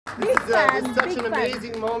This is such an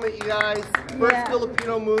amazing moment, you guys. First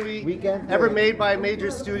Filipino movie ever made by a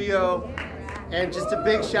major studio. And just a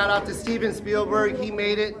big shout out to Steven Spielberg. He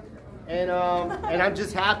made it. And I'm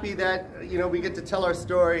just happy that, you know, we get to tell our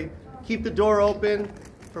story. Keep the door open.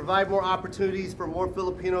 Provide more opportunities for more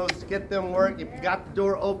Filipinos to get them work. If you got the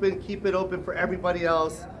door open, keep it open for everybody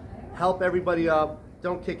else. Help everybody up.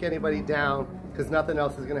 Don't kick anybody down, because nothing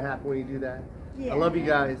else is going to happen when you do that. I love you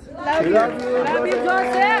guys. Love you. Love you,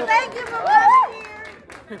 Joseph. Thank you for being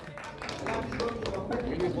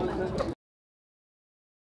here.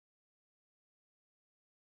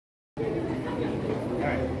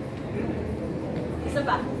 Isa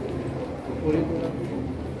pa.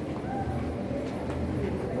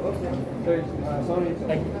 Sorry.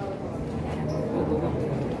 Okay.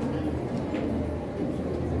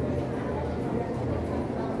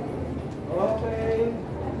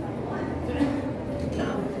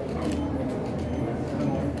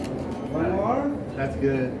 One more? That's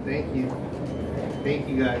good. Thank you. Thank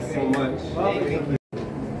you guys so much. Thank you.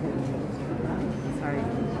 Sorry.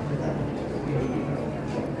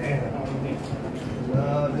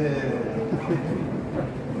 Love it.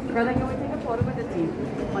 Brother, can we take a photo with the team?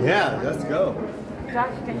 Yeah, let's go.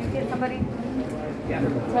 Josh, can you get somebody? Yeah.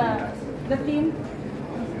 The team?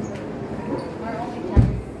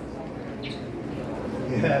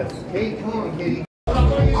 Yes. Hey, come on, Katie.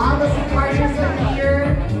 All the supporters are here.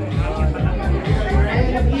 And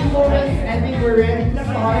in a few moments, I think we're ready to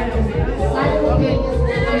start.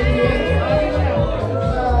 Simultaneously.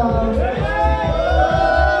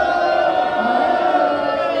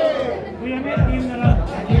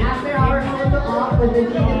 After our photo op with the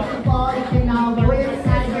leading people, you can now go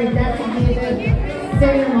inside your designated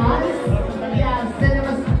cinemas. We have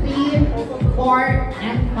cinemas 3, 4,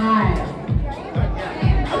 and 5.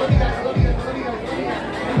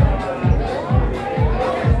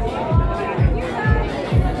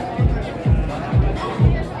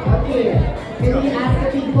 Can we ask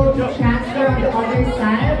the people to transfer on the other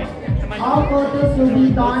side? All photos will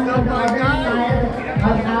be done on the other side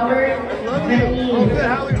of our venue. Oh, good.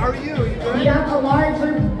 How are you? We have a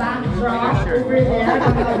larger backdrop over there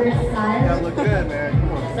on the other side. That look good, man.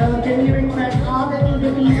 Come on. So can we request all the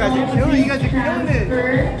media people You guys are killing it.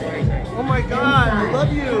 Oh my God, I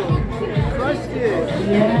love you. You crushed it.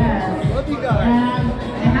 Yes. Love you guys. And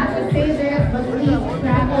I have to say this, but please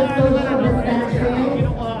practice social distancing.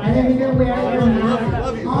 And then you can wear your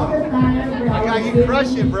mask all the time. You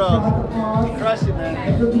crush it, bro. You crush it,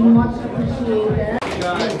 man. It will be much appreciated. You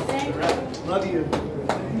guys. Love you.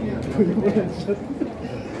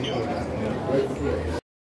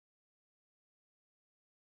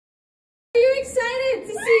 Are you excited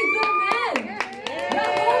to see Phil-am, the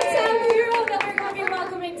hometown hero that we're going to be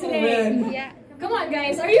welcoming today? Yeah. Come on,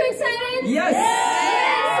 guys. Are you excited? Yes.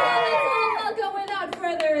 Yes. So let's all welcome, without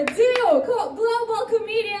further ado, global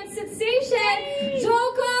comedian sensation, Jo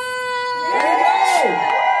Koy.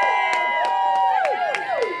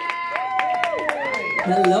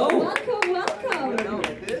 Hello. Welcome, welcome.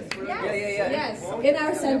 Yes, in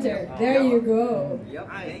our center. There you go.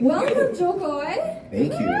 Welcome, Jo Koy.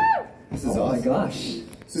 Thank you. This is awesome. Oh my gosh.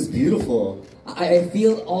 This is beautiful. I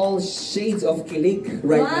feel all shades of kilig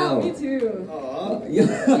right now. Me too.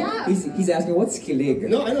 Yeah. He's asking, what's kilig?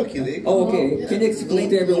 No, I know kilig. Oh, okay. Yeah. Can you explain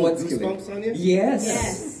to everyone what's kilig? Goosebumps on you? Yes.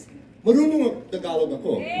 Yes. Marunong ang Tagalog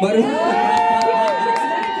ako. Magaling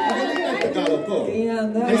ang Tagalog ko. I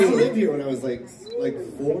used to live here when I was like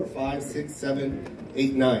 4, 5, 6, 7,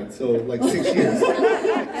 8, 9. So like 6 years.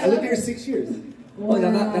 I lived here 6 years. Oh,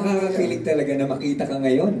 nakakakilig talaga na makita ka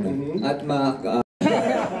ngayon. At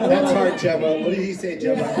That's hard, Gemma. What did he say,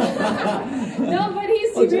 Gemma? No, but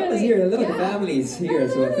he's Gemma's here. Look, the family's here.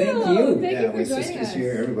 So thank you. Thank you for my joining sister's us.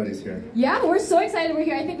 here. Everybody's here. Yeah, we're so excited we're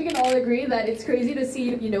here. I think we can all agree that it's crazy to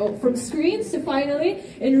see, you know, from screens to finally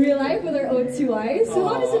in real life with our own 2 eyes. So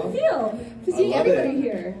how does it feel to see everybody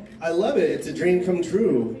here? I love it. It's a dream come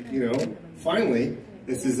true, you know. Finally,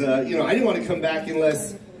 this is, you know, I didn't want to come back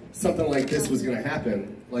unless something like this was going to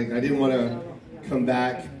happen. Like, I didn't want to come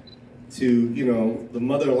back to, you know, the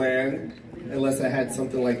motherland unless I had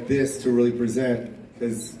something like this to really present,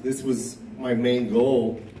 because this was my main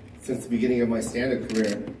goal since the beginning of my stand-up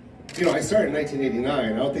career. You know, I started in 1989.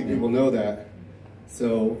 I don't think people know that.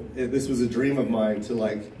 So this was a dream of mine to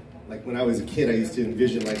like when I was a kid, I used to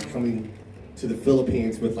envision like coming to the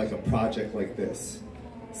Philippines with like a project like this.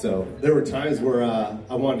 So there were times where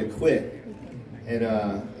I wanted to quit, and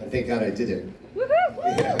thank God I didn't.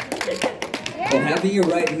 Yeah. Well, having you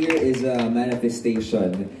right here is a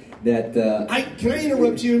manifestation that... Can I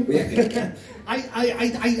interrupt you? Yeah.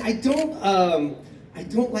 I don't I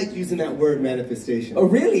don't like using that word manifestation. Oh,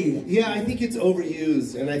 really? Yeah, I think it's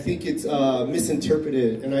overused, and I think it's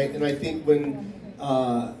misinterpreted, and I think when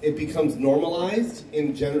it becomes normalized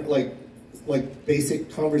in general, like basic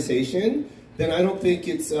conversation, then I don't think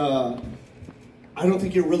it's I don't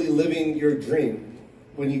think you're really living your dream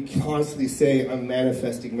when you constantly say I'm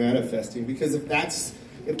manifesting, because if that's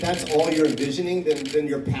all you're envisioning, then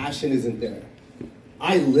your passion isn't there.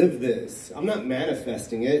 I live this. I'm not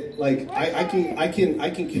manifesting it. Like I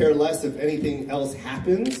can care less if anything else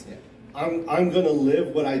happens. I'm gonna live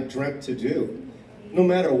what I dreamt to do, no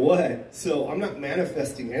matter what. So I'm not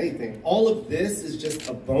manifesting anything. All of this is just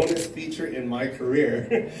a bonus feature in my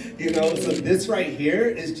career. You know, so this right here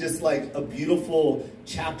is just like a beautiful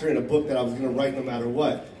chapter in a book that I was gonna write no matter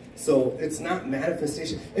what. So it's not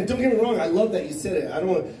manifestation. And don't get me wrong, I love that you said it.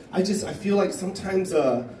 I feel like sometimes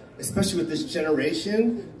especially with this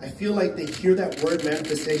generation, I feel like they hear that word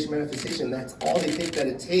manifestation, that's all they think that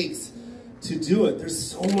it takes to do it. There's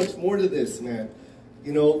so much more to this, man.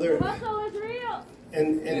 You know, Hustle is real.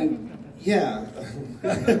 And yeah.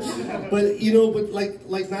 but you know,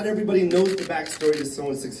 like not everybody knows the backstory to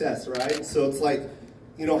someone's success, right? So it's like,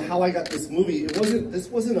 you know, how I got this movie, this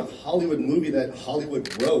wasn't a Hollywood movie that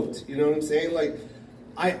Hollywood wrote, you know what I'm saying? Like,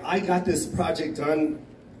 I got this project done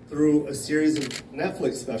through a series of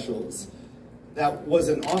Netflix specials that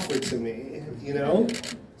wasn't offered to me, you know?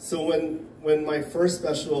 So when my first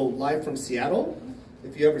special, Live from Seattle,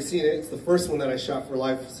 if you ever seen it, it's the first one that I shot for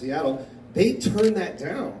Live from Seattle, they turned that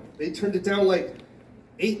down. They turned it down like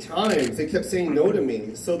 8 times. They kept saying no to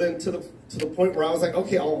me. So then to the point where I was like,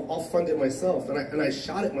 okay, I'll fund it myself. And I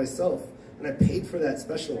shot it myself. And I paid for that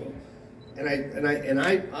special. And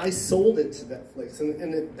I sold it to Netflix.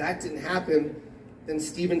 And if that didn't happen, then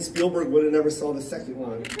Steven Spielberg would have never saw the second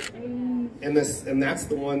one. And that's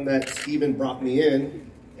the one that Steven brought me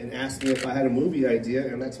in and asked me if I had a movie idea,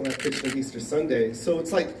 and that's when I pitched him Easter Sunday. So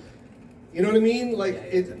it's like, you know what I mean?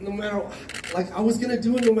 Like, no matter, like, I was gonna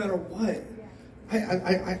do it no matter what. I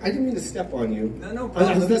didn't mean to step on you. No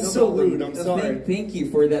problem. That's so rude. I'm sorry. Thank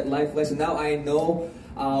you for that life lesson. Now I know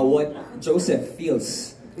what Joseph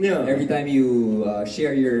feels. Yeah. Every time you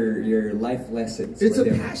share your life lessons. It's a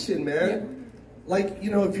passion, man. Yeah. Like, you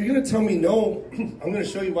know, if you're gonna tell me no, I'm gonna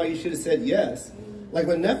show you why you should have said yes. Like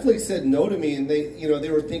when Netflix said no to me, and they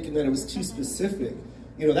were thinking that it was too specific.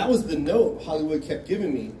 You know, that was the note Hollywood kept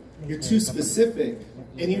giving me. You're too specific.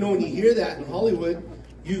 And you know, when you hear that in Hollywood,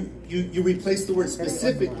 you replace the word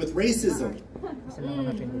specific with racism.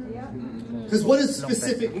 Because what does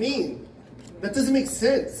specific mean? That doesn't make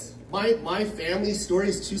sense. My family story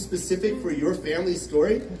is too specific for your family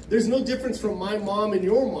story. There's no difference from my mom and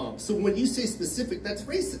your mom. So when you say specific, that's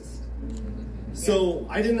racist. So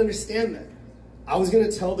I didn't understand that. I was going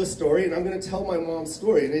to tell the story, and I'm going to tell my mom's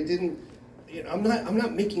story, and it didn't. You know, I'm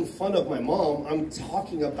not making fun of my mom. I'm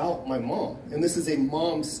talking about my mom, and this is a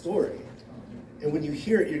mom's story. And when you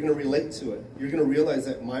hear it, you're going to relate to it. You're going to realize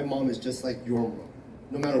that my mom is just like your mom,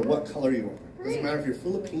 no matter what color you are. It doesn't matter if you're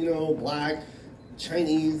Filipino, black,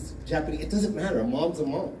 Chinese, Japanese. It doesn't matter. A mom's a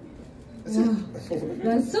mom. That's it.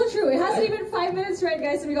 That's so true. It hasn't even 5 minutes, right,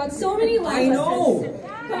 guys? And we got so many live lessons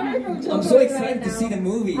coming from Jo I'm so Koy excited right to see the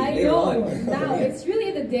movie. I later know. on. Now, it's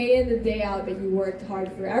really the day in, the day out that you worked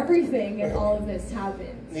hard for everything, and all of this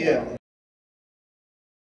happened. So. Yeah.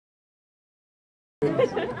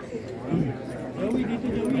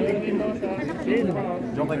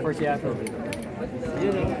 Jo Koy for Seattle.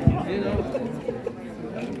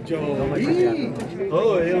 Joey!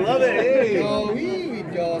 Oh, you love it, hey! Joey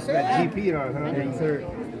with Joseph! Got GP on, huh? Yes, sir.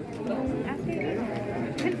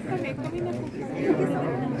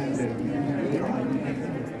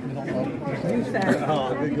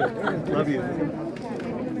 Oh, good, good. Love you.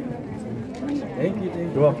 Thank you.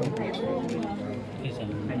 You're welcome. You're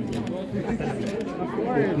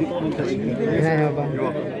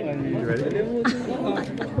welcome. You ready?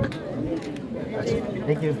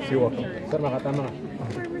 Thank you. You're welcome. Sir, makatama ka.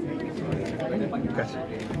 Gotcha.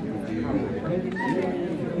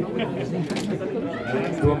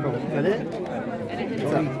 You're welcome. Ready?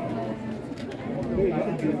 What's up?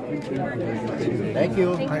 Thank you.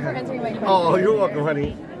 Thank you for answering my question. Oh, you're welcome, honey.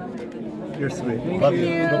 You're sweet. Love you.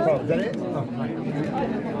 No problem. Is that it? Oh, hi.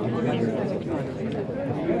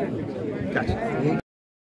 Gotcha.